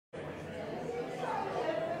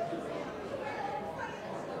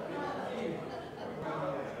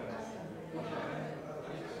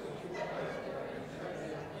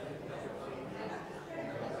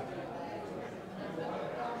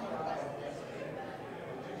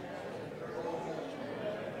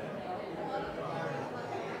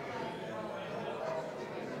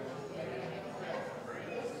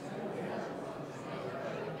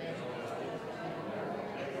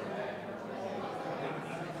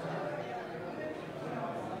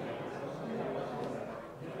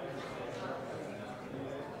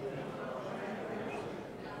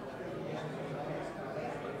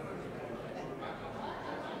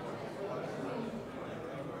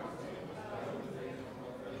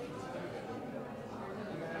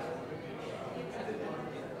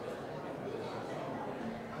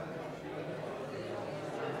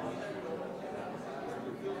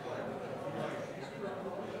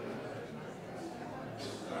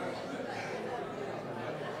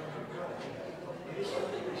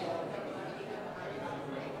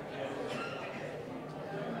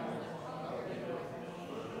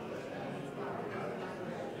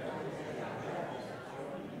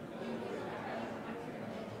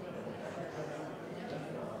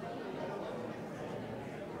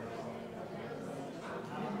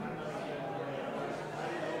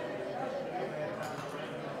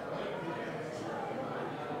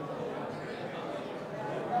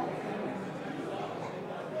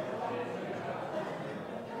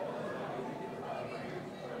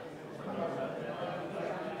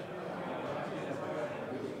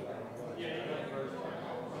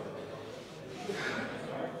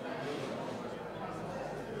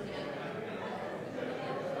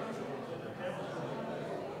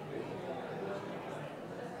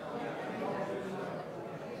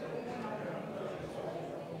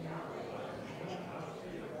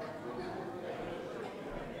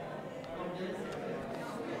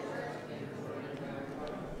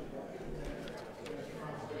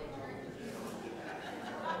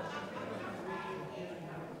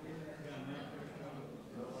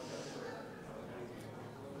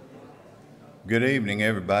Good evening,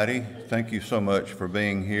 everybody. Thank you so much for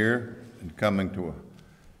being here and coming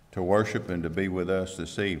to worship and to be with us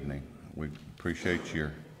this evening. We appreciate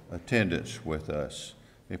your attendance with us.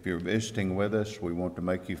 If you're visiting with us, we want to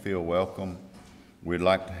make you feel welcome. We'd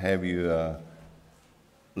like to have you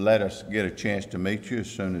let us get a chance to meet you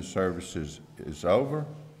as soon as service is over.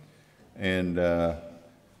 And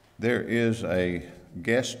there is a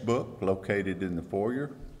guest book located in the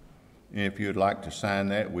foyer. And if you'd like to sign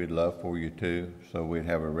that, we'd love for you to, so we'd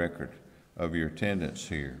have a record of your attendance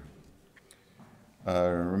here.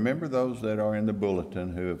 Remember those that are in the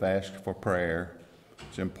bulletin who have asked for prayer.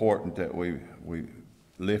 It's important that we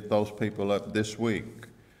lift those people up this week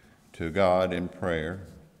to God in prayer.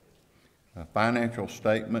 Financial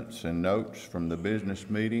statements and notes from the business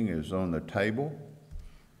meeting is on the table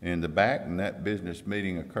in the back, and that business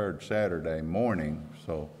meeting occurred Saturday morning,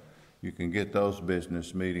 so you can get those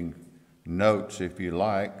business meeting notes if you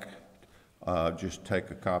like. Just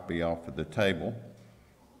take a copy off of the table.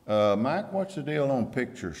 Mike, what's the deal on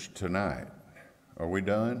pictures tonight? Are we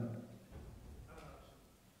done?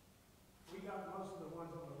 We got most of the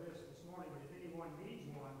ones on the list this morning, but if anyone needs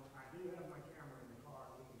one, I do have my camera in the car.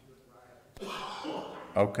 We can do it right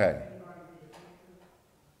after. Okay.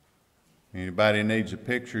 Anybody needs a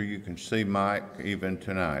picture, you can see Mike even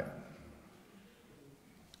tonight.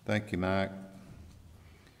 Thank you, Mike.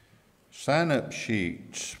 Sign-up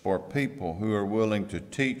sheets for people who are willing to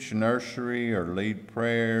teach nursery or lead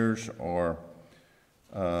prayers or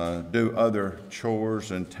do other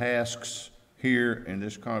chores and tasks here in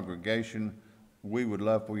this congregation. We would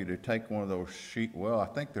love for you to take one of those sheets. Well, I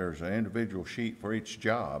think there's an individual sheet for each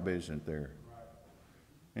job, isn't there?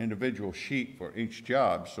 Individual sheet for each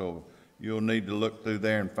job, so you'll need to look through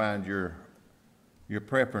there and find your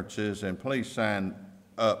preferences, and please sign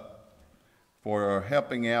up for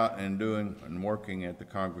helping out and doing and working at the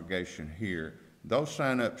congregation here. Those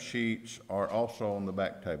sign-up sheets are also on the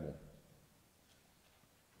back table.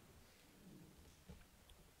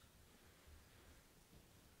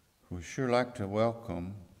 We'd sure like to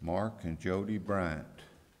welcome Mark and Jody Bryant.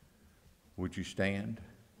 Would you stand?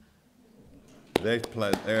 They're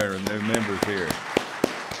new members here.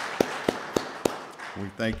 We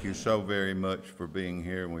thank you so very much for being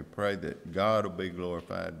here, and we pray that God will be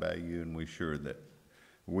glorified by you, and we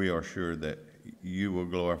are sure that you will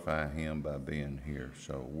glorify him by being here.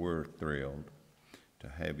 So we're thrilled to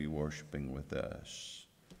have you worshiping with us.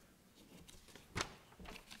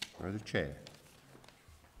 Brother Chad.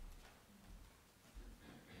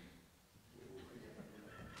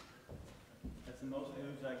 That's the most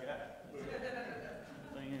news I got.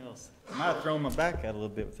 Nothing else. I might have thrown my back out a little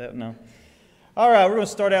bit with that. No. All right, we're going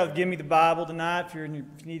to start out with Give Me the Bible tonight. If you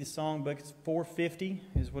need a songbook, it's 450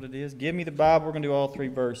 is what it is. Give Me the Bible. We're going to do all three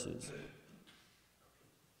verses.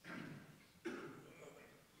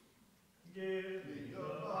 Give me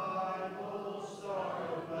the Bible, star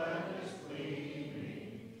of gladness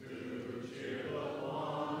gleaming, to cheer the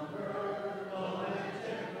wanderer on a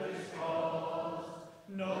tempest calls.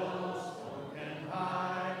 No storm can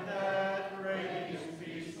hide that radiance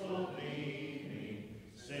peaceful beaming,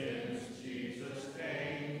 since Jesus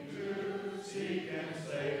came to seek and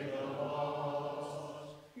save the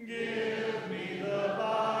lost. Give me the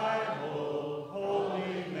Bible,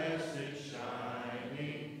 holy message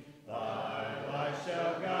shining. Thy light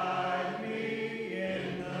shall guide me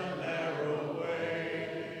in the narrow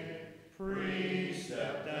way.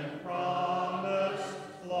 Precept and promise,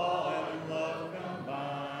 law and love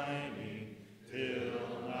combining,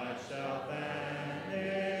 till night shall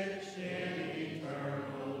vanish in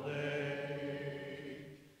eternal day.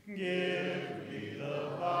 Give me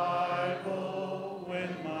the Bible when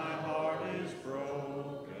my heart is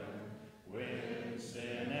broken, when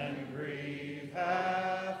sin and grief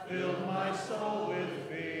have filled my soul with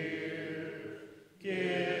fear.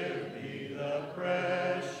 Give me the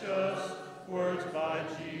precious words by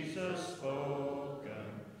Jesus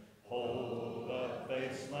spoken. Hold up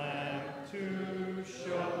faith's lamp to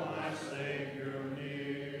show my Savior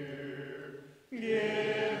near.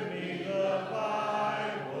 Give me the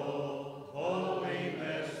Bible, holy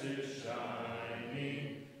message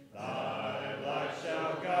shining. Thy light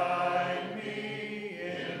shall guide me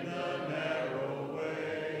in the narrow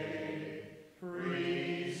way.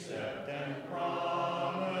 Precept and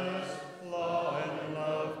promise, law and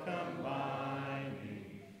love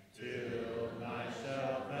combining, till night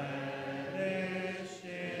shall vanish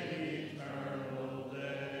in eternal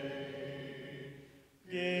day.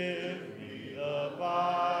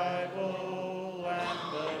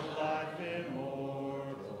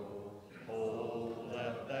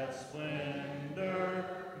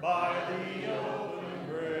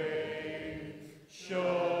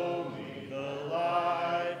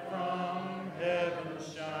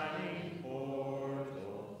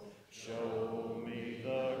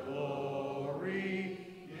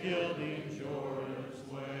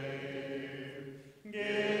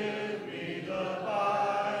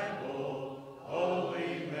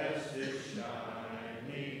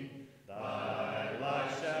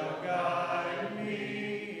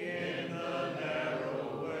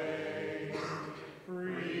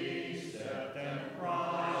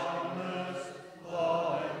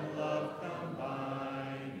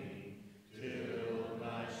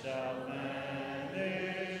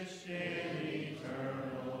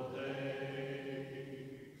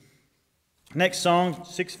 Next song,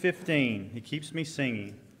 615. He keeps me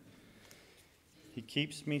singing. He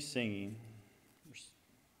keeps me singing.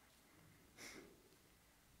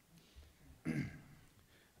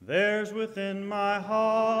 There's within my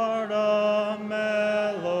heart a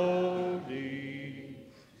melody,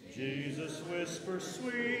 Jesus whispers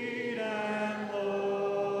sweet and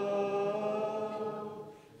low.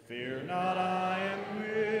 Fear not, I am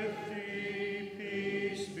with thee,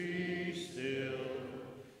 peace be still,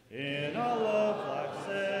 in a love like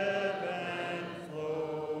ebb and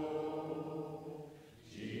flow.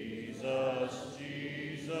 Jesus,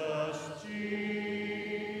 Jesus,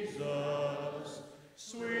 Jesus,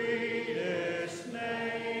 sweetest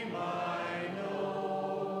name I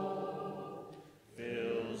know,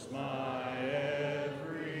 fills my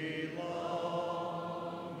every longing,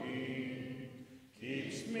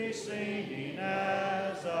 keeps me singing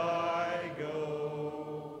as I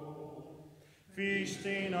go,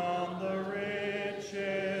 feasting on the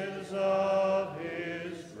riches of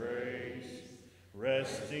His grace,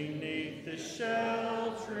 resting neath His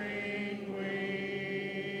sheltering wing,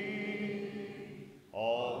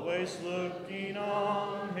 always looking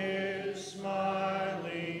on His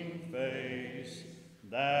smiling face.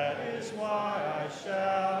 That is why I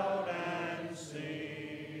shout and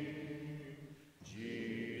sing.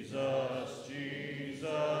 Jesus,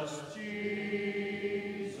 Jesus, Jesus,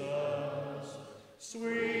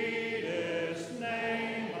 sweetest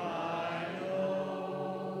name I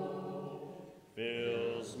know,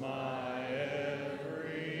 fills my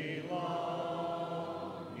every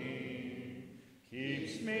longing,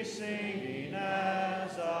 keeps me singing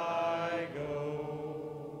as I go.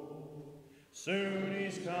 Soon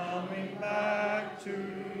He's coming back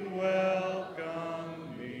to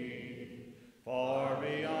welcome me, far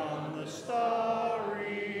beyond the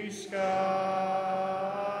starry sky.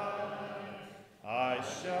 I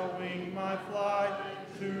shall wing my flight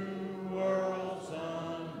to worlds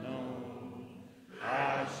unknown.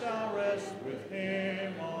 I shall rest with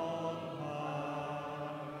Him on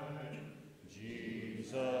high.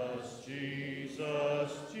 Jesus,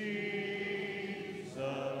 Jesus, Jesus,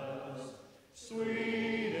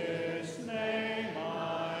 sweetest name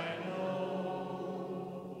I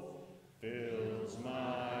know, fills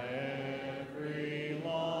my every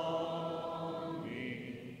longing,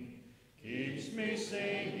 keeps me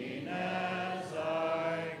singing as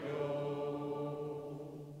I go.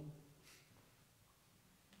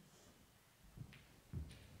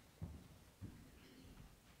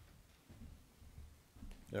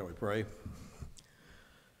 Shall we pray?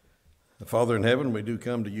 Father in heaven, we do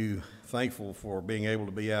come to you thankful for being able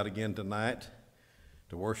to be out again tonight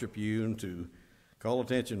to worship you and to call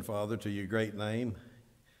attention, Father, to your great name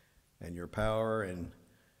and your power and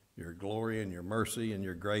your glory and your mercy and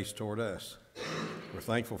your grace toward us. We're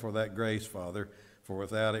thankful for that grace, Father, for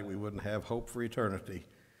without it we wouldn't have hope for eternity,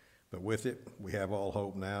 but with it we have all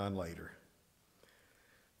hope now and later.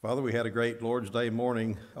 Father, we had a great Lord's Day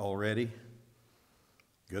morning already.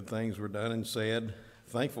 Good things were done and said.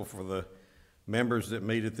 Thankful for the members that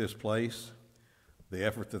meet at this place, the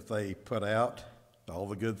effort that they put out, all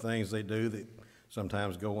the good things they do that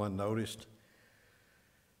sometimes go unnoticed.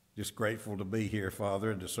 Just grateful to be here,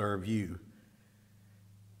 Father, and to serve you.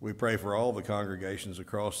 We pray for all the congregations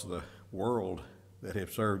across the world that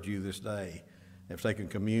have served you this day, have taken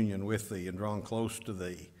communion with thee and drawn close to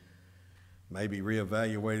thee, maybe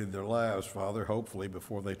reevaluated their lives, Father, hopefully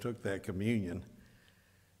before they took that communion,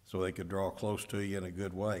 so they could draw close to you in a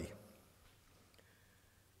good way.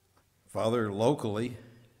 Father, locally,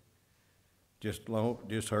 just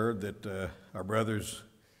heard that our brothers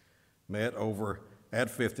met over at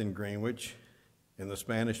 5th and Greenwich in the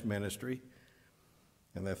Spanish ministry,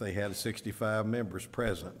 and that they had 65 members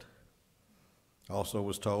present. Also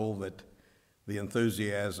was told that the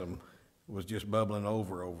enthusiasm was just bubbling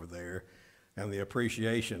over there, and the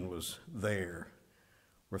appreciation was there.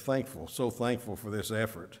 We're thankful, so thankful for this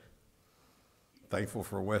effort. Thankful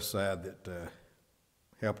for Westside that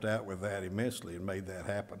helped out with that immensely and made that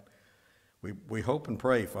happen. We hope and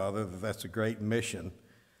pray, Father, that that's a great mission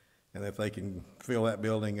and that they can fill that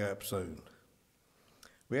building up soon.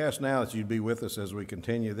 We ask now that you'd be with us as we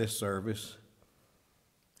continue this service.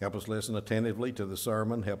 Help us listen attentively to the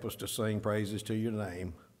sermon. Help us to sing praises to your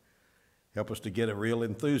name. Help us to get a real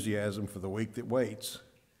enthusiasm for the week that waits.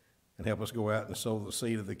 And help us go out and sow the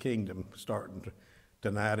seed of the kingdom starting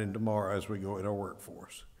tonight and tomorrow as we go in our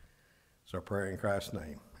workforce. It's our prayer in Christ's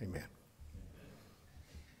name. Amen.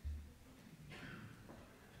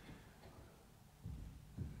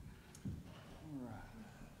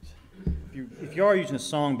 If you are using a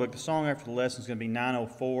songbook, the song after the lesson is going to be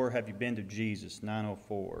 904, Have You Been to Jesus?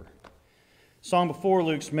 904. Song before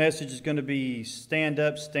Luke's message is going to be Stand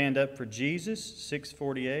Up for Jesus,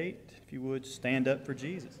 648. If you would, stand up for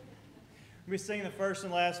Jesus. We'll be singing the first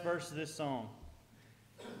and last verse of this song.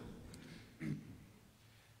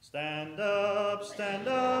 Stand up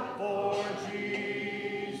for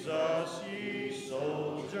Jesus, ye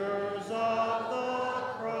soldiers of the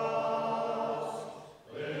cross.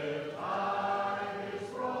 Lift high his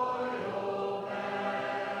royal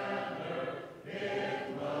banner,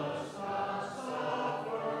 it must not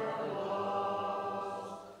suffer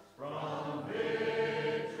loss. From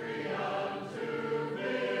victory unto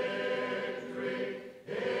victory,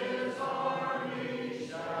 his army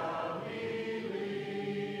shall he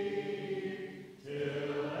lead,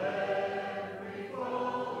 till every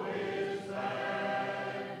foe is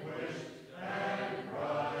vanquished, and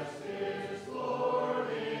Christ is Lord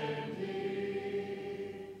indeed.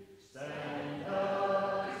 Stand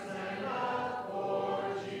up for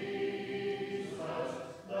Jesus,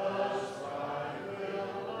 the strife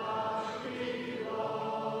will not be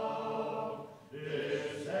long.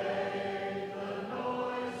 This day the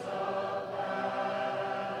noise of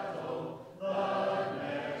battle, the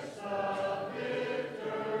next of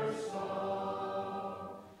victor's song.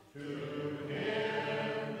 To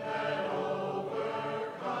him that overcometh,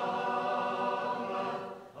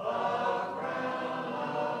 a crown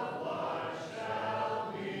of life shall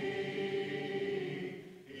be.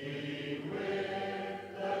 He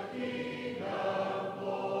with the King of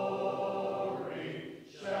glory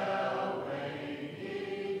shall reign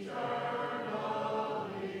eternally.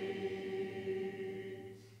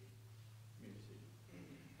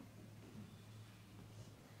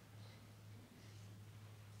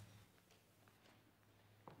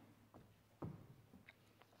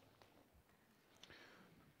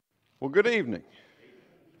 Well, good evening.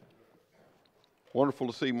 Wonderful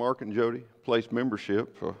to see Mark and Jody place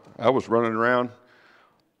membership. I was running around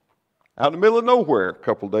out in the middle of nowhere a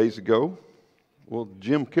couple days ago. Well,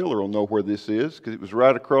 Jim Killer will know where this is because it was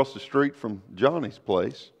right across the street from Johnny's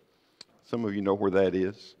place. Some of you know where that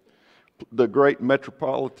is. The great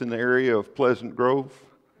metropolitan area of Pleasant Grove,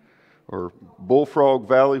 or Bullfrog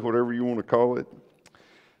Valley, whatever you want to call it.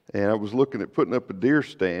 And I was looking at putting up a deer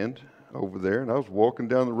stand over there, and I was walking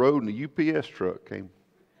down the road, and a UPS truck came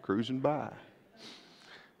cruising by.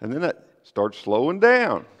 And then it started slowing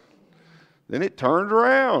down. Then it turned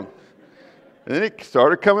around. And then it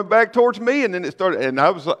started coming back towards me, and then it started, and I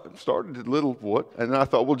was started a little what? And I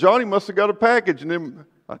thought, well, Johnny must have got a package. And then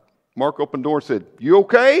Mark opened the door and said, "You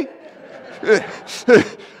okay?"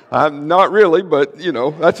 I'm not really, but you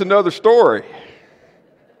know, that's another story.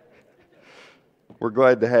 We're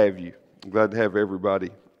glad to have you. I'm glad to have everybody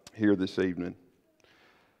here this evening.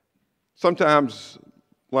 Sometimes,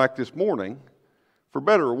 like this morning, for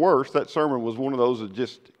better or worse, that sermon was one of those that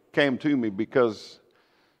just came to me because,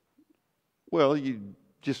 well, you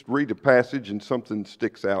just read a passage and something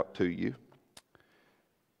sticks out to you.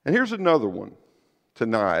 And here's another one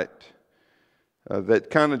tonight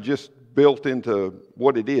that kind of just built into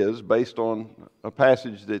what it is based on a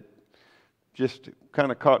passage that just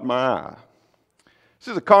kind of caught my eye. This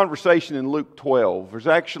is a conversation in Luke 12. There's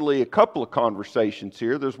actually a couple of conversations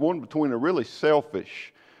here. There's one between a really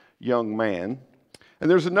selfish young man, and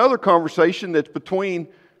there's another conversation that's between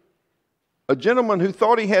a gentleman who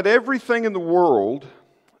thought he had everything in the world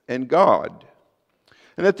and God.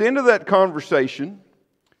 And at the end of that conversation,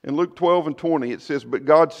 in Luke 12 and 20, it says, "But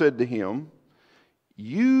God said to him,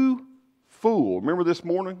 'You fool.'" Remember this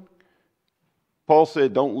morning? Paul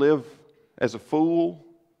said, don't live as a fool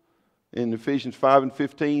in Ephesians 5 and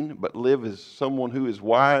 15, but live as someone who is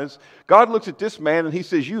wise. God looks at this man and he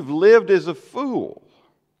says, "You've lived as a fool.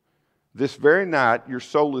 This very night your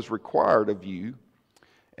soul is required of you.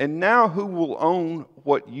 And now who will own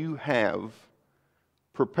what you have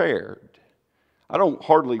prepared?" I don't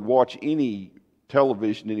hardly watch any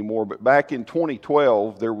television anymore, but back in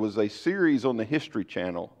 2012, there was a series on the History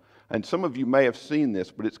Channel. And some of you may have seen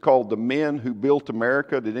this, but it's called The Men Who Built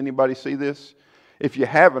America. Did anybody see this? If you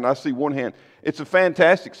haven't, I see one hand. It's a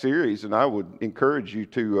fantastic series, and I would encourage you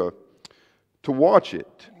to watch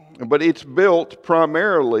it. But it's built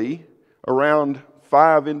primarily around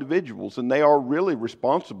 5 individuals, and they are really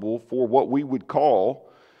responsible for what we would call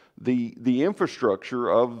the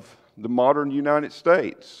infrastructure of the modern United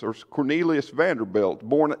States. There's Cornelius Vanderbilt,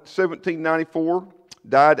 born at 1794,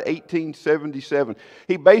 died 1877.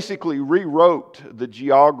 He basically rewrote the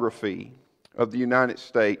geography of the United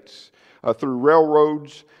States through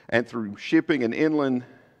railroads and through shipping and inland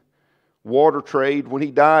water trade. When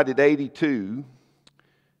he died at 82,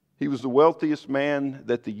 he was the wealthiest man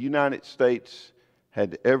that the United States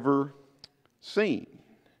had ever seen.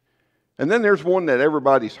 And then there's one that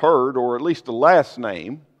everybody's heard, or at least the last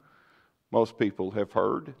name most people have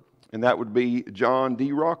heard, and that would be John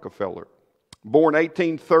D. Rockefeller. Born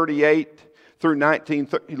 1838 through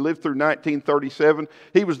he lived through 1937.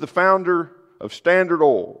 He was the founder of Standard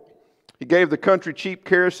Oil. He gave the country cheap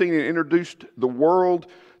kerosene and introduced the world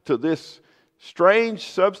to this strange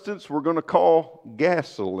substance we're going to call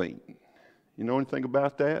gasoline. You know anything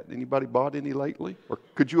about that? Anybody bought any lately? Or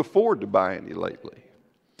could you afford to buy any lately?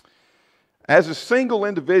 As a single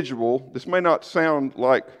individual, this may not sound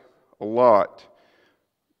like a lot,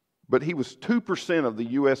 but he was 2% of the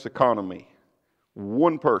U.S. economy.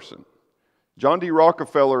 One person. John D.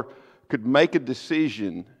 Rockefeller could make a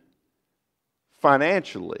decision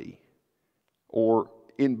financially or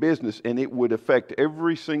in business, and it would affect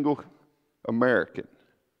every single American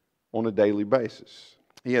on a daily basis.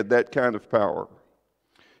 He had that kind of power.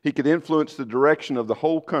 He could influence the direction of the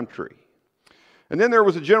whole country. And then there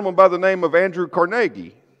was a gentleman by the name of Andrew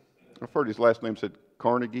Carnegie. I've heard his last name said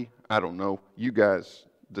Carnegie. I don't know. You guys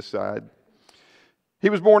decide. He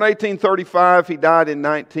was born 1835. He died in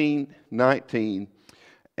 1919.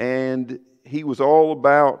 And he was all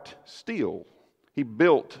about steel. He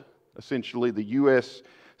built, essentially, the U.S.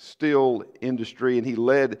 steel industry, and he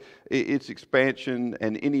led its expansion.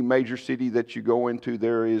 And any major city that you go into,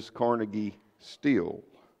 there is Carnegie Steel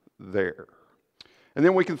there. And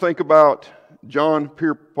then we can think about John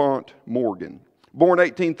Pierpont Morgan. Born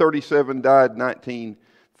 1837, died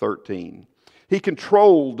 1913. He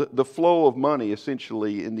controlled the flow of money,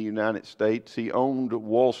 essentially, in the United States. He owned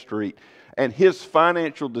Wall Street. And his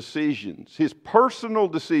financial decisions, his personal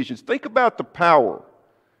decisions, think about the power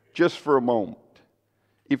just for a moment.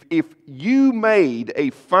 If you made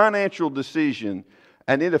a financial decision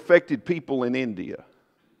and it affected people in India,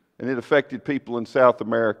 and it affected people in South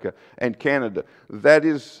America and Canada, that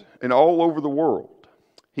is, and all over the world,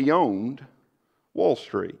 he owned Wall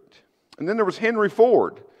Street. And then there was Henry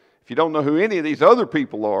Ford. If you don't know who any of these other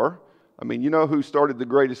people are, I mean, you know who started the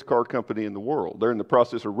greatest car company in the world. They're in the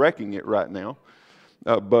process of wrecking it right now.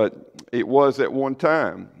 But it was at one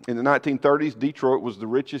time. In the 1930s, Detroit was the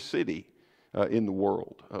richest city in the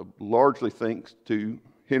world, largely thanks to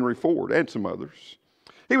Henry Ford and some others.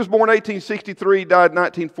 He was born 1863, died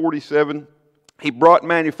 1947. He brought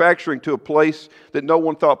manufacturing to a place that no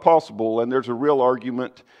one thought possible, and there's a real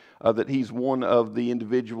argument that he's one of the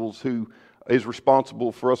individuals who is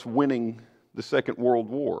responsible for us winning the Second World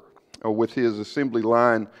War with his assembly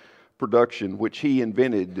line production, which he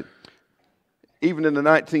invented. Even in the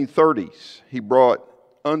 1930s, he brought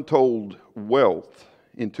untold wealth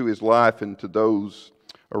into his life and to those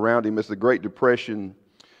around him as the Great Depression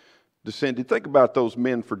descended. Think about those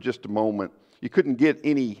men for just a moment. You couldn't get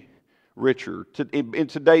any richer. In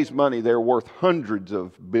today's money, they're worth hundreds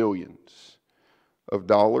of billions of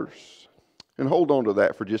dollars. And hold on to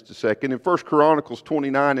that for just a second. In 1 Chronicles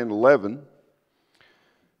 29 and 11,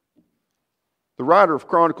 the writer of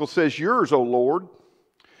Chronicles says, "Yours, O Lord,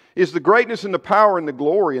 is the greatness and the power and the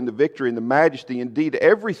glory and the victory and the majesty, indeed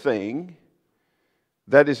everything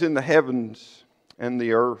that is in the heavens and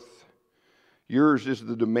the earth. Yours is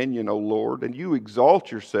the dominion, O Lord, and you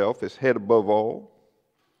exalt yourself as head above all.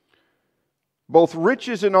 Both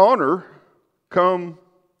riches and honor come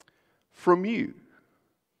from you,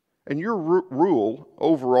 and your rule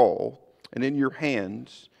over all, and in your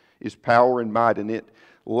hands is power and might, and it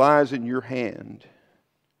lies in your hand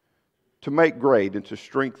to make great and to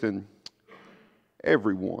strengthen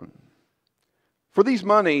everyone." For these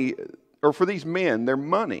men, their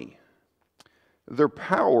money, their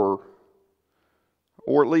power,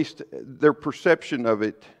 or at least their perception of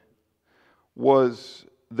it, was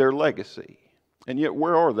their legacy. And yet,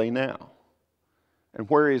 where are they now? And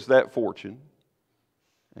where is that fortune?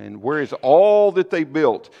 And where is all that they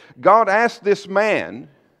built? God asked this man,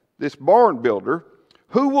 this barn builder,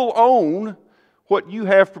 who will own what you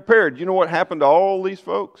have prepared? You know what happened to all these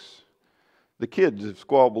folks? The kids have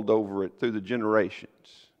squabbled over it through the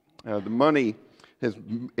generations. The money has,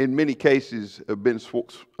 in many cases, been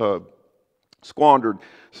squandered.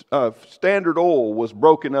 Standard Oil was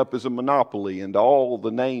broken up as a monopoly into all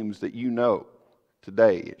the names that you know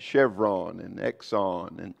today, Chevron and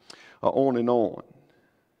Exxon and on and on.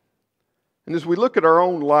 And as we look at our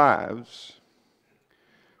own lives,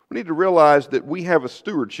 we need to realize that we have a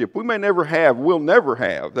stewardship. We may never have, we'll never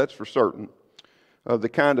have, that's for certain, the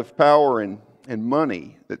kind of power and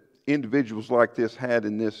money that individuals like this had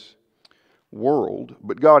in this world.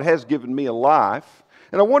 But God has given me a life.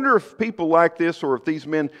 And I wonder if people like this, or if these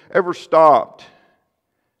men ever stopped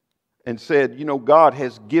and said, you know, God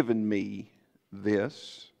has given me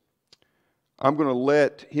this. I'm going to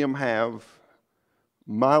let Him have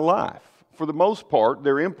my life. for the most part,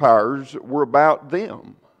 their empires were about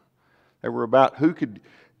them. They were about who could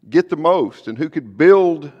get the most and who could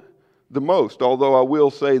build the most. Although I will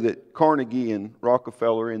say that Carnegie and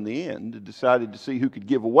Rockefeller in the end decided to see who could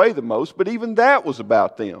give away the most, but even that was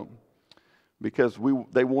about them because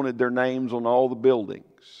they wanted their names on all the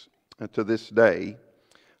buildings to this day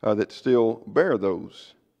that still bear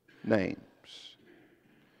those names.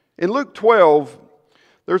 In Luke 12,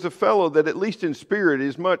 there's a fellow that at least in spirit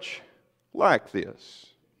is much like this.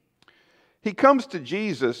 He comes to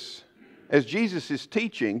Jesus as Jesus is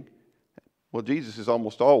teaching. Well, Jesus is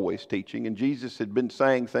almost always teaching, and Jesus had been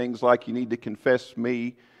saying things like, you need to confess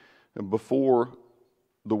me before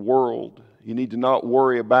the world. You need to not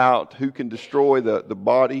worry about who can destroy the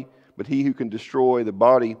body, but he who can destroy the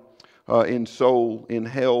body in soul in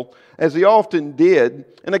hell, as he often did.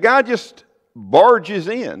 And a guy just barges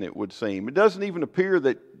in, it would seem. It doesn't even appear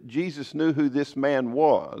that Jesus knew who this man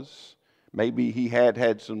was. Maybe he had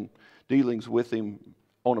had some dealings with him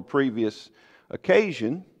on a previous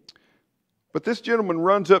occasion. But this gentleman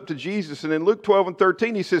runs up to Jesus, and in Luke 12 and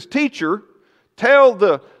 13 he says, Teacher,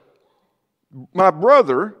 tell my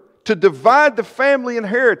brother to divide the family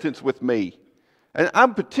inheritance with me. And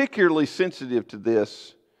I'm particularly sensitive to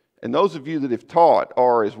this, and those of you that have taught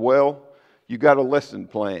are as well. You got a lesson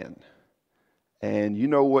plan, and you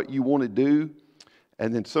know what you want to do,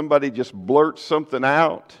 and then somebody just blurts something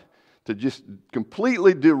out to just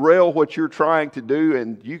completely derail what you're trying to do,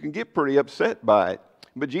 and you can get pretty upset by it.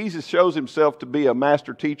 But Jesus shows himself to be a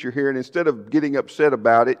master teacher here, and instead of getting upset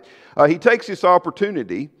about it, he takes this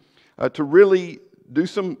opportunity to really do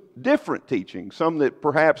some different teaching, some that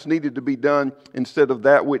perhaps needed to be done instead of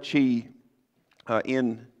that which he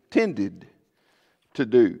intended to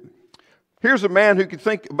do. Here's a man who could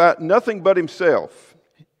think about nothing but himself.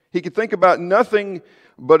 He could think about nothing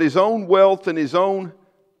but his own wealth and his own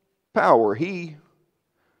power. He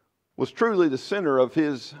was truly the center of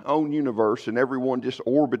his own universe, and everyone just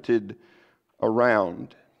orbited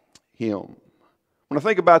around him. When I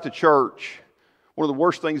think about the church, one of the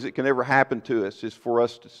worst things that can ever happen to us is for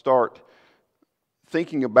us to start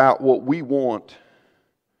thinking about what we want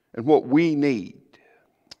and what we need,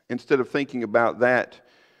 instead of thinking about that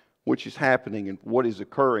which is happening and what is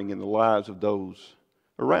occurring in the lives of those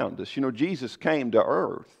around us. You know, Jesus came to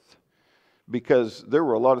earth because there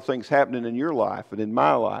were a lot of things happening in your life and in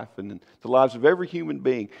my life and in the lives of every human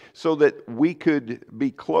being so that we could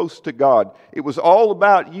be close to God. It was all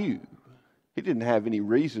about you. He didn't have any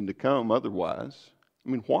reason to come otherwise. I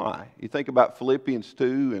mean, why? You think about Philippians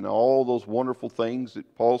 2 and all those wonderful things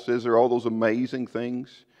that Paul says are all those amazing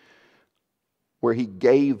things where he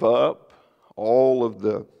gave up all of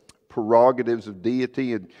the prerogatives of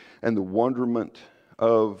deity and the wonderment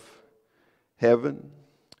of heaven.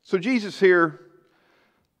 So Jesus here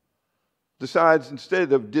decides,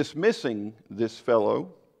 instead of dismissing this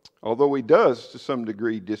fellow, although he does to some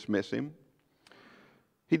degree dismiss him,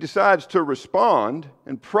 he decides to respond,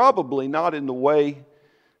 and probably not in the way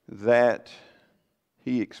that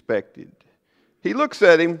he expected. He looks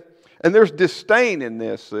at him, and there's disdain in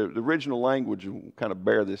this. The original language will kind of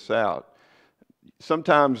bear this out.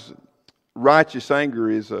 Sometimes righteous anger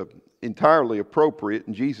is entirely appropriate,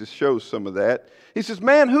 and Jesus shows some of that. He says,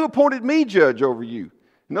 man, who appointed me judge over you?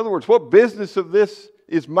 In other words, what business of this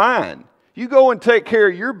is mine? You go and take care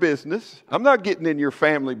of your business. I'm not getting in your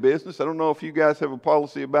family business. I don't know if you guys have a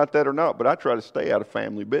policy about that or not, but I try to stay out of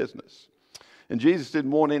family business. And Jesus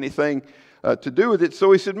didn't want anything to do with it.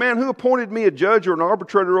 So he said, man, who appointed me a judge or an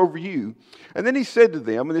arbitrator over you? And then he said to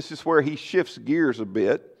them, and this is where he shifts gears a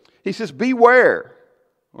bit. He says, beware.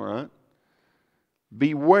 All right?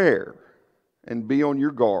 Beware and be on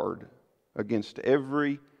your guard against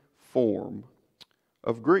every form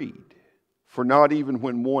of greed. For not even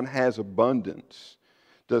when one has abundance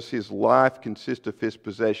does his life consist of his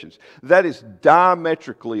possessions. That is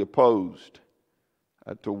diametrically opposed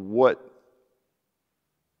to what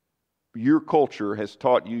your culture has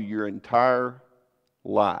taught you your entire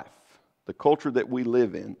life. The culture that we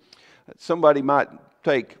live in. Somebody might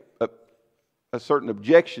take a certain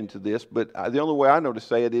objection to this, but the only way I know to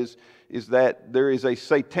say it is that there is a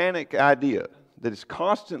satanic idea that is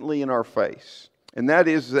constantly in our face, and that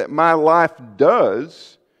is that my life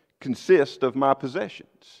does consist of my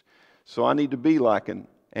possessions. So I need to be like an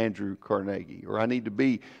Andrew Carnegie, or I need to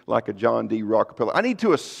be like a John D. Rockefeller. I need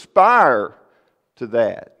to aspire to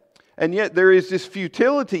that. And yet there is this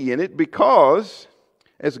futility in it because,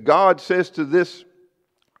 as God says to this,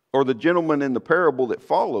 or the gentleman in the parable that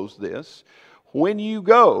follows this, when you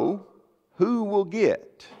go, who will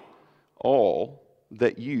get all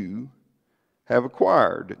that you have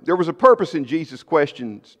acquired? There was a purpose in Jesus'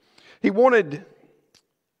 questions. He wanted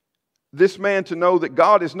this man to know that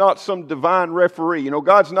God is not some divine referee. You know,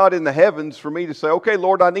 God's not in the heavens for me to say, okay,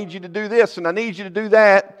 Lord, I need you to do this and I need you to do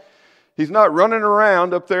that. He's not running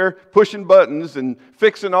around up there pushing buttons and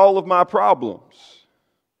fixing all of my problems.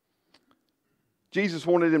 Jesus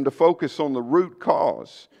wanted him to focus on the root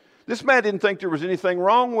cause. This man didn't think there was anything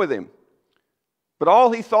wrong with him. But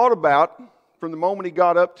all he thought about from the moment he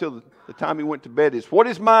got up till the time he went to bed is, what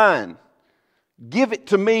is mine? Give it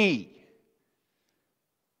to me.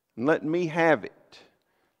 And let me have it.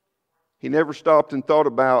 He never stopped and thought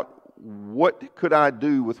about, what could I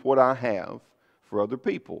do with what I have for other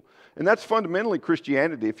people? And that's fundamentally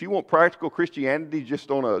Christianity. If you want practical Christianity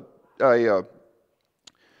just on a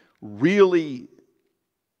really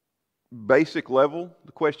basic level,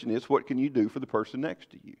 the question is, what can you do for the person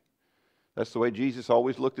next to you? That's the way Jesus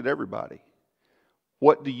always looked at everybody.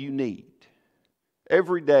 What do you need?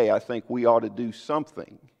 Every day I think we ought to do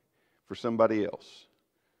something for somebody else.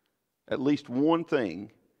 At least one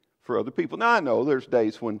thing for other people. Now I know there's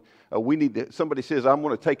days when somebody says, I'm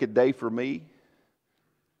going to take a day for me.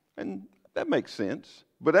 And that makes sense.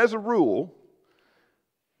 But as a rule,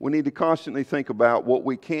 we need to constantly think about what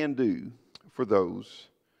we can do for those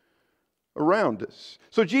around us.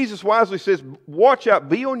 So Jesus wisely says, watch out,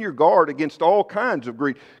 be on your guard against all kinds of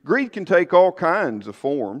greed. Greed can take all kinds of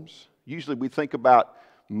forms. Usually we think about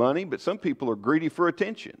money, but some people are greedy for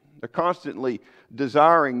attention. They're constantly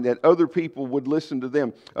desiring that other people would listen to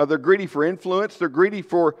them. They're greedy for influence. They're greedy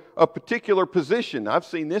for a particular position. I've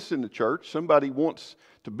seen this in the church. Somebody wants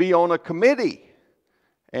to be on a committee,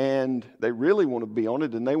 and they really want to be on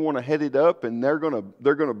it, and they want to head it up, and they're going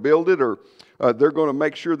to build it, or they're going to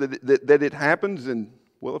make sure that it happens. And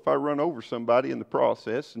well, if I run over somebody in the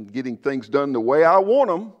process and getting things done the way I want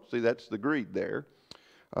them, see, that's the greed there.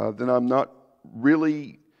 Then I'm not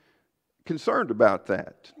really concerned about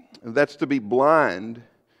that. That's to be blind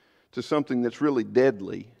to something that's really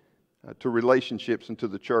deadly to relationships and to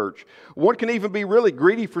the church. One can even be really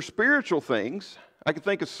greedy for spiritual things. I can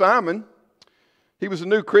think of Simon. He was a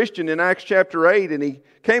new Christian in Acts chapter 8, and he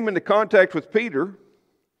came into contact with Peter.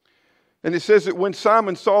 And it says that when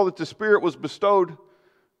Simon saw that the Spirit was bestowed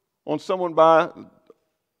on someone by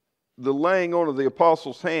the laying on of the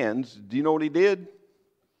apostles' hands, do you know what he did?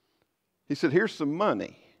 He said, here's some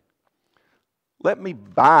money. Let me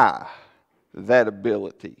buy that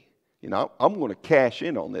ability. You know, I'm going to cash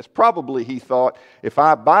in on this. Probably he thought, if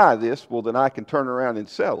I buy this, well, then I can turn around and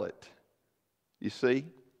sell it. You see?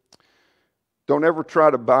 Don't ever try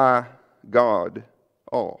to buy God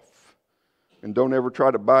off. And don't ever try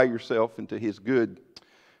to buy yourself into His good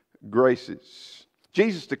graces.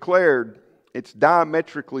 Jesus declared it's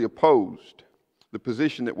diametrically opposed, the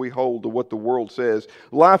position that we hold to what the world says.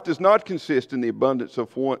 Life does not consist in the abundance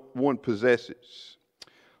of what one possesses.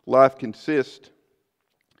 Life consists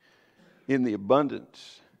in the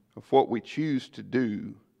abundance of what we choose to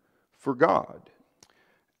do for God.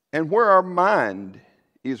 And where our mind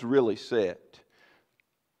is really set.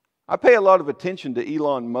 I pay a lot of attention to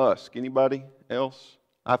Elon Musk. Anybody else?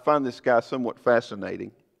 I find this guy somewhat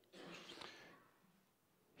fascinating.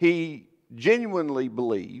 He genuinely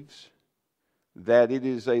believes that it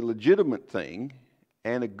is a legitimate thing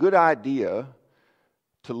and a good idea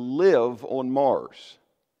to live on Mars.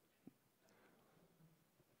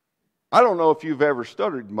 I don't know if you've ever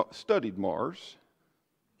studied Mars,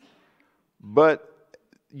 but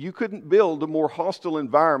you couldn't build a more hostile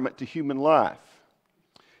environment to human life.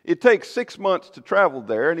 It takes 6 months to travel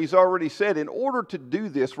there, and he's already said in order to do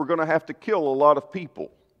this, we're going to have to kill a lot of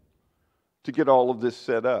people to get all of this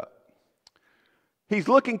set up. He's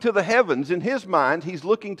looking to the heavens. In his mind, he's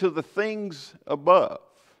looking to the things above.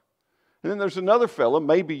 And then there's another fellow,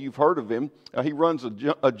 maybe you've heard of him. He runs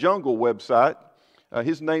a jungle website.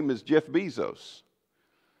 His name is Jeff Bezos.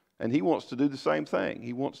 And he wants to do the same thing.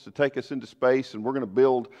 He wants to take us into space, and we're going to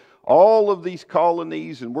build all of these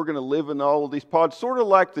colonies, and we're going to live in all of these pods, sort of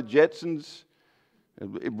like the Jetsons.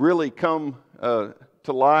 It really come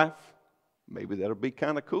to life. Maybe that'll be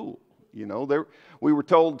kind of cool. You know, we were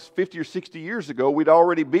told 50 or 60 years ago we'd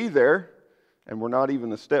already be there, and we're not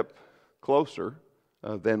even a step closer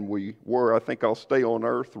than we were. I think I'll stay on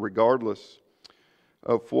Earth regardless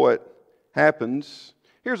of what happens.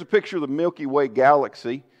 Here's a picture of the Milky Way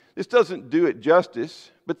galaxy. This doesn't do it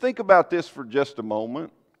justice, but think about this for just a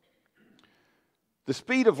moment. The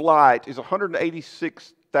speed of light is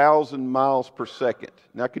 186,000 miles per second.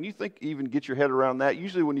 Now, can you even get your head around that?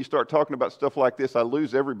 Usually when you start talking about stuff like this, I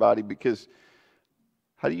lose everybody, because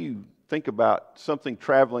how do you think about something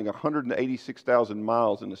traveling 186,000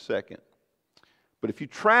 miles in a second? But if you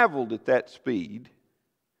traveled at that speed,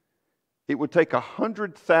 it would take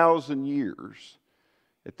 100,000 years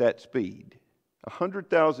at that speed,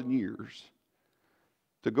 100,000 years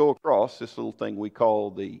to go across this little thing we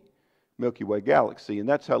call the Milky Way galaxy. And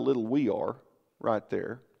that's how little we are right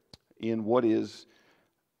there in what is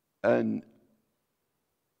an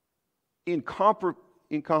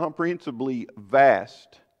incomprehensibly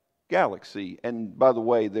vast galaxy. And by the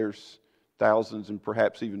way, there's thousands and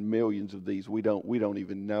perhaps even millions of these we don't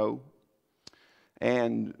even know.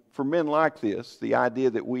 And for men like this, the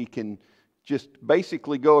idea that we can just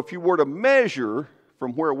basically go, if you were to measure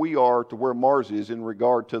from where we are to where Mars is in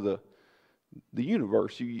regard to the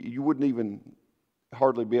universe, you wouldn't even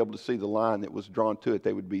hardly be able to see the line that was drawn to it.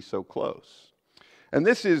 They would be so close. And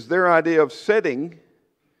this is their idea of setting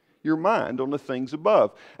your mind on the things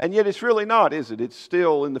above. And yet it's really not, is it? It's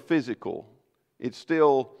still in the physical. It's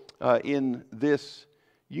still in this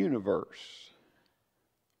universe.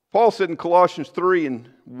 Paul said in Colossians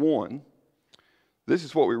 3:1, this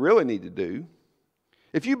is what we really need to do.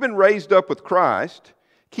 If you've been raised up with Christ,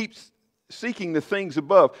 keep seeking the things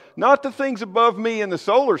above. Not the things above me in the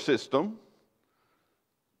solar system,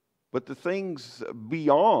 but the things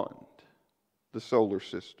beyond the solar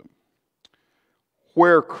system.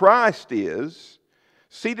 Where Christ is,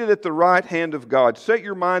 seated at the right hand of God. Set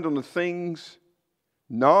your mind on the things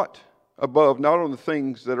not above, not on the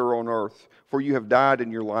things that are on earth. For you have died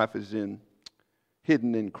and your life is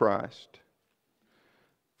hidden in Christ.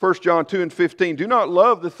 1 John 2:15. Do not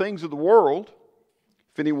love the things of the world.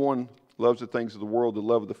 If anyone loves the things of the world, the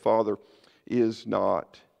love of the Father is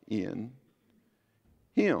not in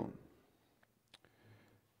him.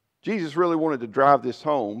 Jesus really wanted to drive this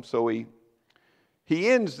home, so he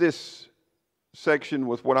ends this section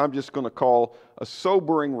with what I'm just going to call a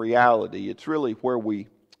sobering reality. It's really where we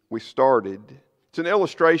started. It's an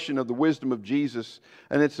illustration of the wisdom of Jesus,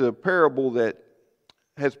 and it's a parable that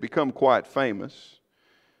has become quite famous.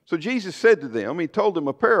 So Jesus said to them, he told them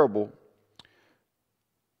a parable.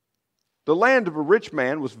 The land of a rich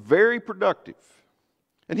man was very productive.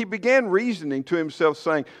 And he began reasoning to himself,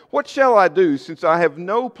 saying, what shall I do since I have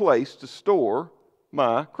no place to store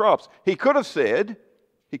my crops? He could have said,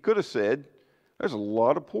 there's a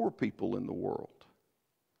lot of poor people in the world.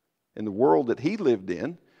 In the world that he lived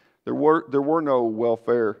in, there were no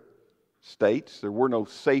welfare states. There were no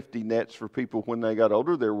safety nets for people when they got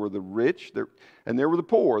older. There were the rich, and there were the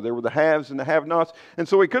poor. There were the haves and the have-nots. And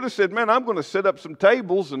so he could have said, man, I'm going to set up some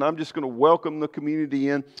tables, and I'm just going to welcome the community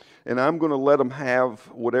in, and I'm going to let them have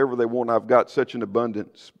whatever they want. I've got such an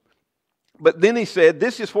abundance. But then he said,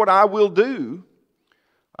 this is what I will do.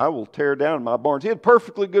 I will tear down my barns. He had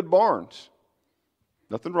perfectly good barns.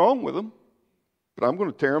 Nothing wrong with them, but I'm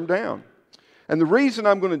going to tear them down. And the reason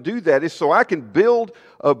I'm going to do that is so I can build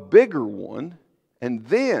a bigger one, and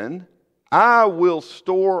then I will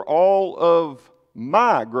store all of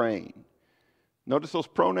my grain. Notice those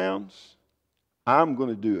pronouns? I'm going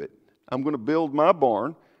to do it. I'm going to build my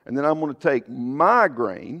barn, and then I'm going to take my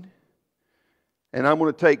grain, and I'm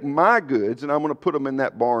going to take my goods, and I'm going to put them in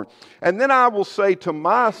that barn. And then I will say to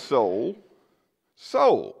my soul,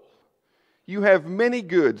 soul, you have many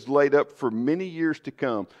goods laid up for many years to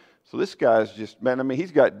come. So this guy's just, man,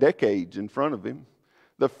 he's got decades in front of him.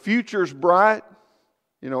 The future's bright.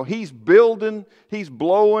 You know, he's building, he's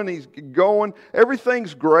blowing, he's going.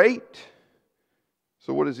 Everything's great.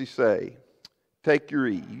 So what does he say? Take your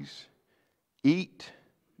ease, eat,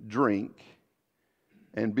 drink,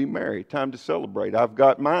 and be merry. Time to celebrate. I've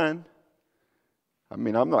got mine.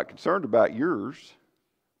 I'm not concerned about yours.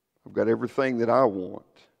 I've got everything that I want.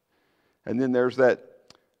 And then there's that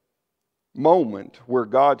moment where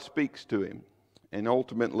God speaks to him, and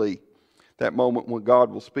ultimately that moment when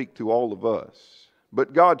God will speak to all of us.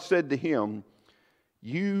 But God said to him,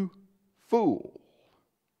 you fool.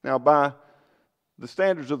 Now, by the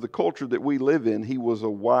standards of the culture that we live in, he was a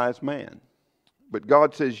wise man. But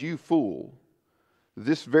God says, you fool,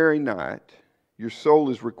 this very night your soul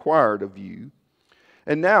is required of you.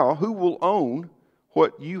 And now, who will own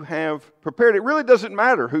what you have prepared? It really doesn't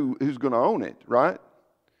matter who's going to own it, right?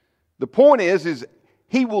 The point is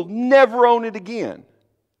he will never own it again.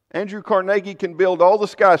 Andrew Carnegie can build all the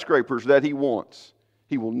skyscrapers that he wants.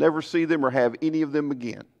 He will never see them or have any of them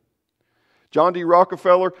again. John D.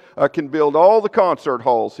 Rockefeller can build all the concert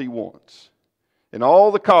halls he wants. And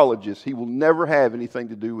all the colleges, he will never have anything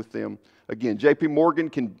to do with them again. J.P. Morgan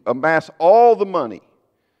can amass all the money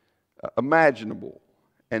imaginable,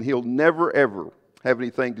 and he'll never, ever have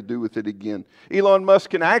anything to do with it again. Elon Musk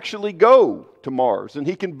can actually go to Mars, and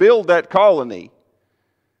he can build that colony.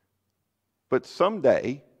 But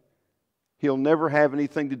someday, he'll never have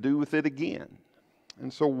anything to do with it again.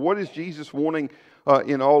 And so what is Jesus wanting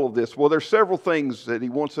in all of this? Well, there's several things that he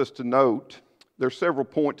wants us to note. There's several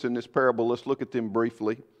points in this parable. Let's look at them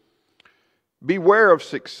briefly. Beware of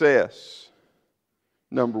success,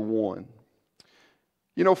 number one.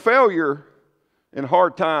 You know, failure and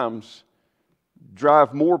hard times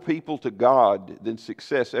drive more people to God than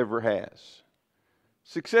success ever has.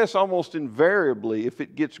 Success almost invariably, if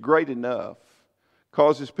it gets great enough,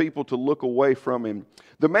 causes people to look away from Him.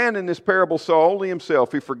 The man in this parable saw only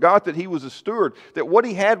himself. He forgot that he was a steward, that what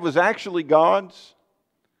he had was actually God's,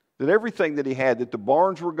 that everything that he had, that the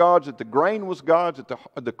barns were God's, that the grain was God's, that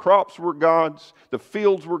the crops were God's, the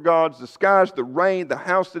fields were God's, the skies, the rain, the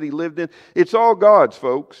house that he lived in. It's all God's,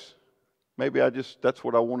 folks. Maybe that's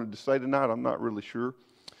what I wanted to say tonight. I'm not really sure.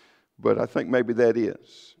 But I think maybe that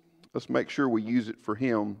is. Let's make sure we use it for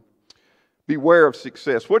Him. Beware of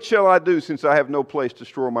success. What shall I do since I have no place to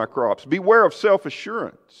store my crops? Beware of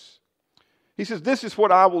self-assurance. He says, this is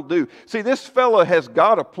what I will do. See, this fellow has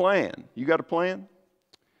got a plan. You got a plan?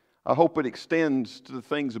 I hope it extends to the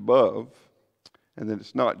things above and that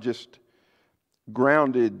it's not just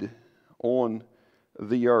grounded on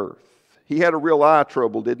the earth. He had a real eye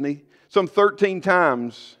trouble, didn't he? Some 13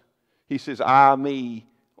 times he says, I, me,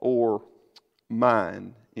 or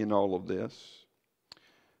mine in all of this.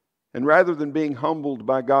 And rather than being humbled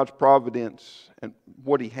by God's providence and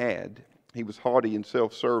what he had, he was haughty and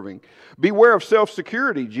self-serving. Beware of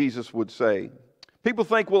self-security, Jesus would say. People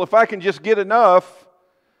think, well, if I can just get enough,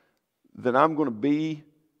 then I'm going to be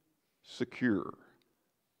secure.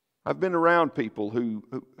 I've been around people who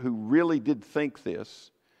really did think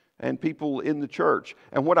this, and people in the church.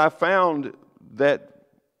 And what I found that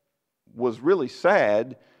was really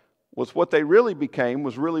sad was what they really became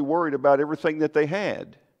was really worried about everything that they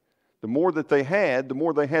had. The more that they had, the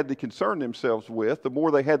more they had to concern themselves with, the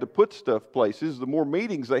more they had to put stuff places, the more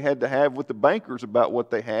meetings they had to have with the bankers about what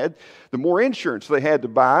they had, the more insurance they had to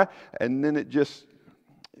buy, and then it just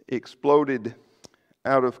exploded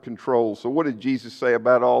out of control. So what did Jesus say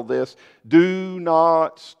about all this? Do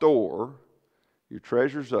not store your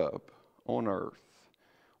treasures up on earth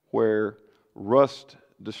where rust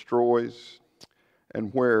destroys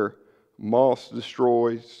and where moss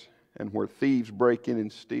destroys and where thieves break in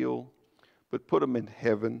and steal, but put them in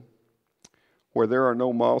heaven where there are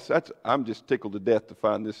no moths. I'm just tickled to death to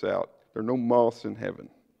find this out. There are no moths in heaven.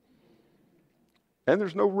 And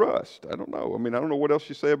there's no rust. I don't know. I don't know what else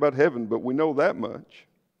you say about heaven, but we know that much.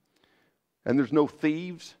 And there's no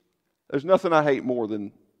thieves. There's nothing I hate more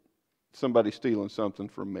than somebody stealing something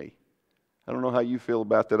from me. I don't know how you feel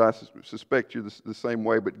about that. I suspect you're the same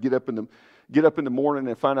way, but get up in the morning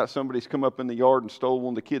and find out somebody's come up in the yard and stole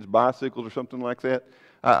one of the kids' bicycles or something like that.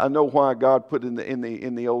 I know why God put in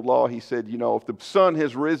the old law. He said, if the sun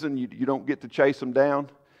has risen, you don't get to chase them down.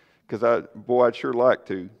 Because I'd sure like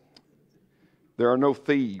to. There are no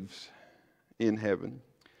thieves in heaven.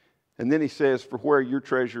 And then he says, for where your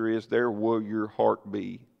treasure is, there will your heart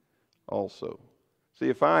be also. See,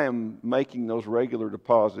 if I am making those regular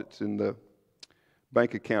deposits in the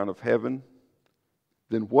bank account of heaven,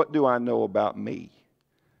 then what do I know about me?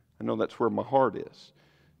 I know that's where my heart is.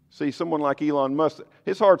 See, someone like Elon Musk,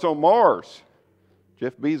 his heart's on Mars.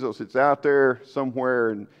 Jeff Bezos, it's out there somewhere,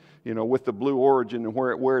 and with the Blue Origin and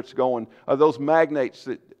where it's going. Those magnates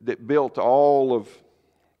that built all of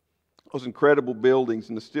those incredible buildings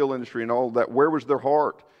in the steel industry and all of that, where was their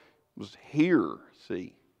heart? It was here,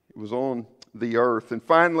 see. It was on the earth. And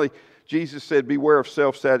finally, Jesus said, beware of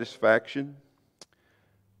self-satisfaction.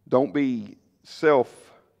 Don't be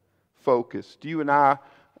self-focused. You and I,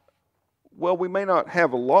 well, we may not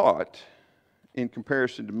have a lot in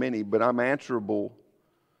comparison to many, but I'm answerable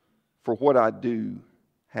for what I do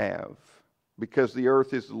have, because the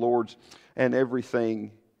earth is the Lord's and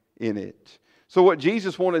everything in it. So what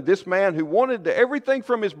Jesus wanted, this man who wanted everything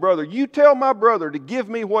from his brother, you tell my brother to give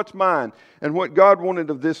me what's mine. And what God wanted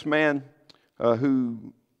of this man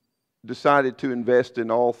who decided to invest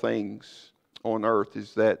in all things on earth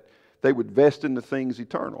is that they would invest in the things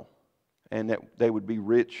eternal and that they would be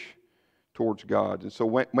rich towards God. And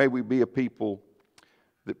so may we be a people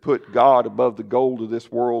that put God above the gold of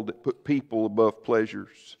this world, that put people above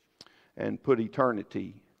pleasures, and put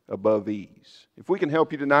eternity above ease. If we can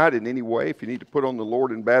help you tonight in any way, if you need to put on the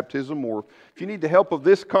Lord in baptism, or if you need the help of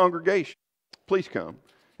this congregation, please come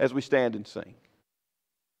as we stand and sing.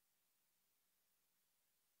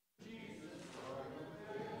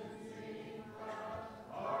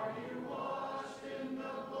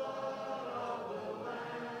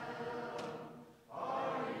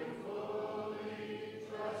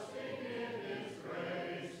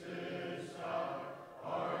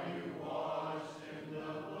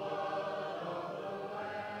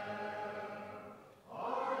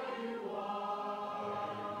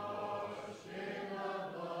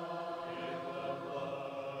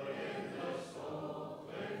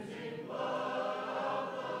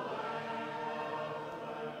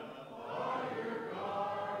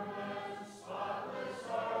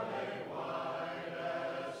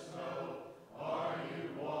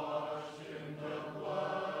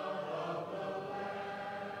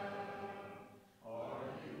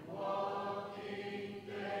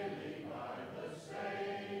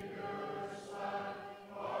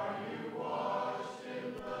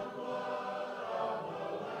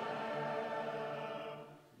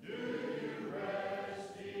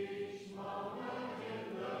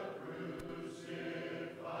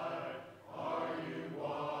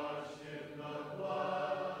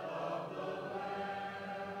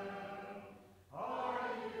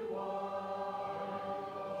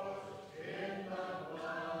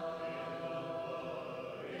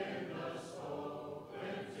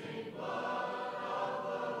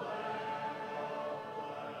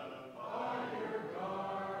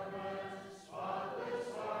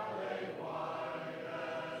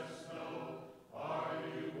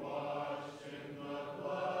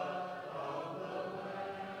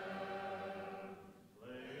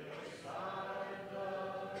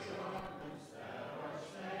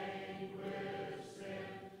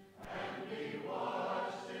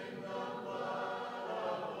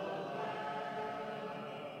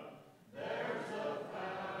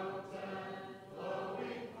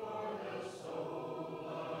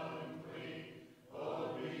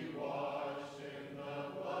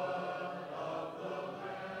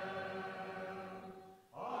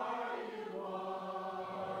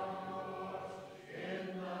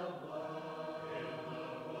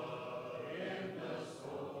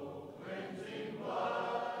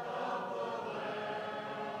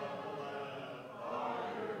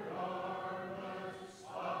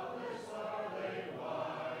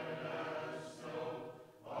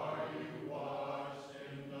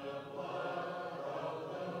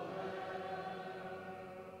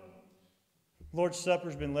 Lord's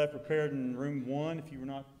Supper's been left prepared in room 1 if you were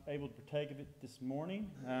not able to partake of it this morning.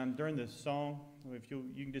 During the song, if you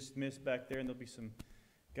can dismiss back there, and there'll be some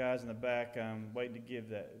guys in the back waiting to give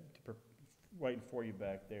that, waiting for you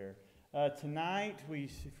back there. Tonight, we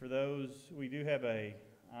do have I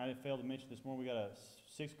failed to mention this morning, we got a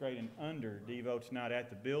 6th grade and under Devo tonight at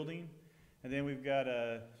the building. And then we've got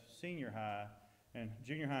a junior high and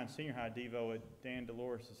senior high Devo at Dan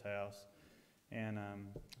Dolores' house. And are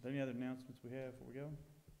there any other announcements we have before we go?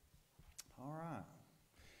 All right.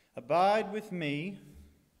 Abide with me.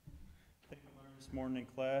 I think we learned this morning in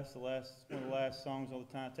class, one of the last songs on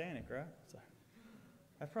the Titanic, right? So,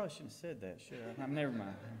 I probably shouldn't have said that, should I? Never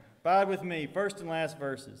mind. Abide with me, first and last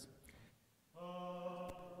verses.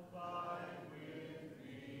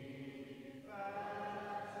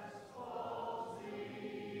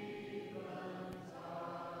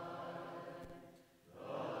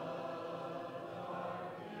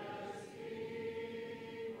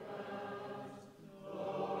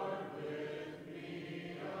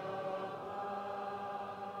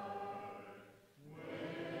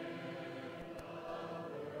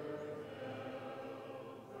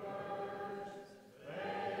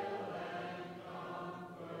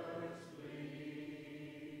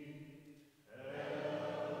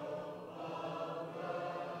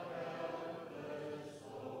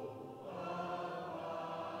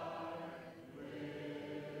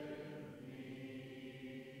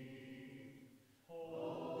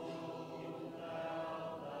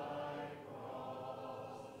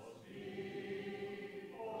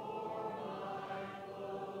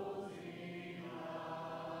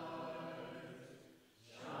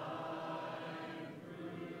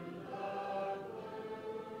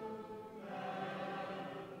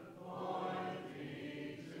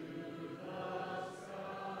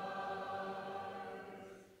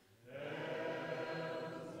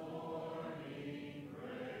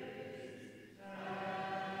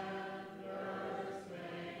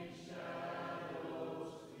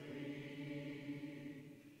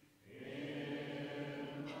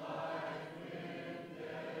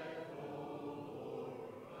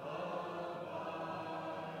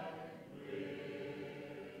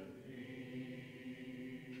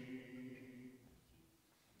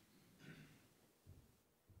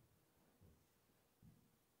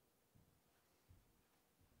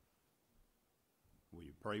 Will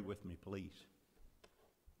you pray with me, please?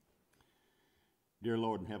 Dear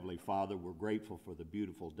Lord and Heavenly Father, we're grateful for the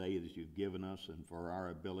beautiful day that you've given us and for our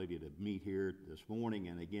ability to meet here this morning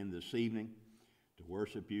and again this evening to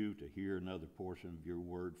worship you, to hear another portion of your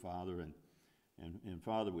word, Father. And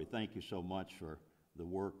Father, we thank you so much for the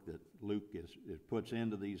work that Luke puts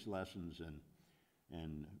into these lessons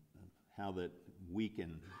and how that we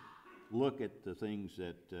can look at the things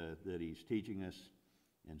that he's teaching us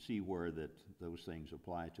and see where that those things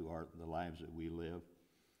apply to the lives that we live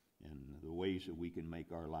and the ways that we can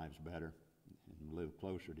make our lives better and live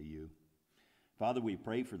closer to you. Father, we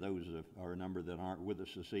pray for those of our number that aren't with us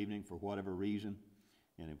this evening for whatever reason,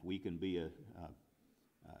 and if we can be a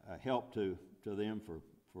help to them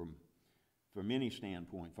from any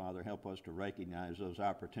standpoint, Father, help us to recognize those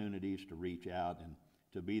opportunities to reach out and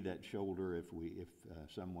to be that shoulder if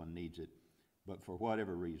someone needs it. But for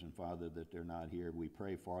whatever reason, Father, that they're not here, we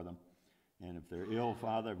pray for them. And if they're ill,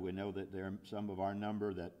 Father, we know that there are some of our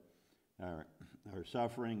number that are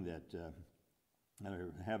suffering, that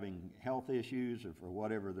are having health issues, or for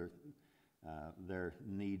whatever their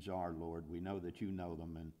needs are, Lord. We know that you know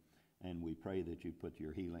them, and we pray that you put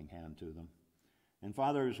your healing hand to them. And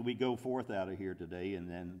Father, as we go forth out of here today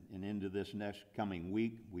and into this next coming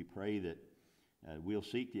week, we pray that we'll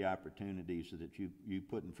seek the opportunities that you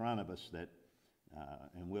put in front of us,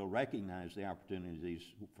 and we'll recognize the opportunities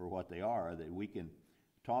for what they are, that we can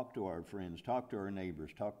talk to our friends, talk to our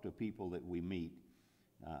neighbors, talk to people that we meet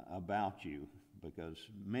about you, because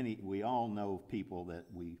we all know people that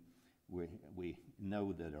we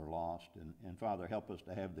know that are lost, and Father, help us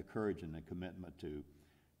to have the courage and the commitment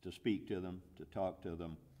to speak to them, to talk to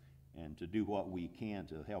them, and to do what we can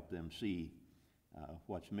to help them see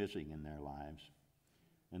what's missing in their lives.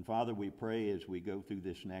 And Father, we pray as we go through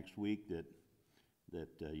this next week that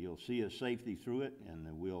you'll see us safely through it, and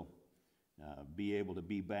that we'll be able to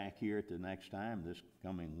be back here at the next time, this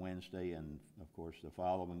coming Wednesday, and of course the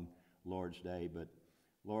following Lord's Day. But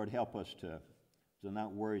Lord, help us to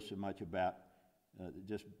not worry so much about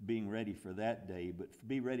just being ready for that day, but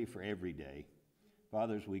be ready for every day.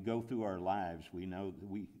 Father, as we go through our lives, we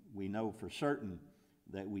know for certain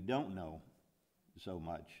that we don't know so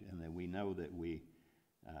much, and that we know that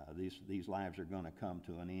these lives are going to come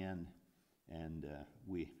to an end, and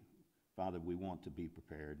Father, we want to be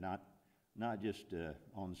prepared, not not just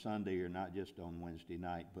on Sunday or not just on Wednesday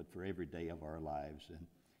night, but for every day of our lives,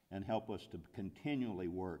 and help us to continually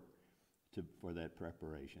work for that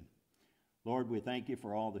preparation. Lord, we thank you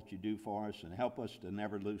for all that you do for us, and help us to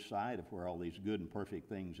never lose sight of where all these good and perfect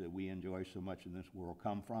things that we enjoy so much in this world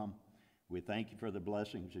come from. We thank you for the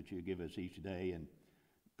blessings that you give us each day,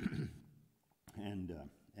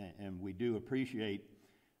 and we do appreciate,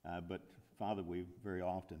 but Father, we very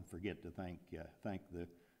often forget to thank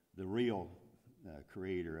the real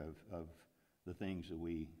creator of the things that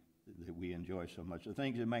we enjoy so much, the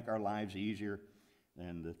things that make our lives easier,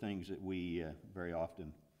 and the things that we very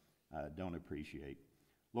often don't appreciate.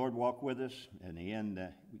 Lord, walk with us. In the end,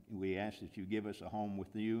 we ask that you give us a home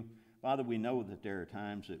with you. Father, we know that there are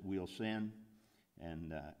times that we'll sin,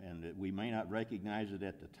 and that we may not recognize it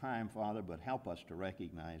at the time, Father, but help us to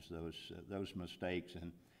recognize those mistakes,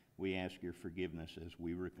 and we ask your forgiveness as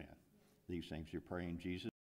we repent. These things we pray in Jesus'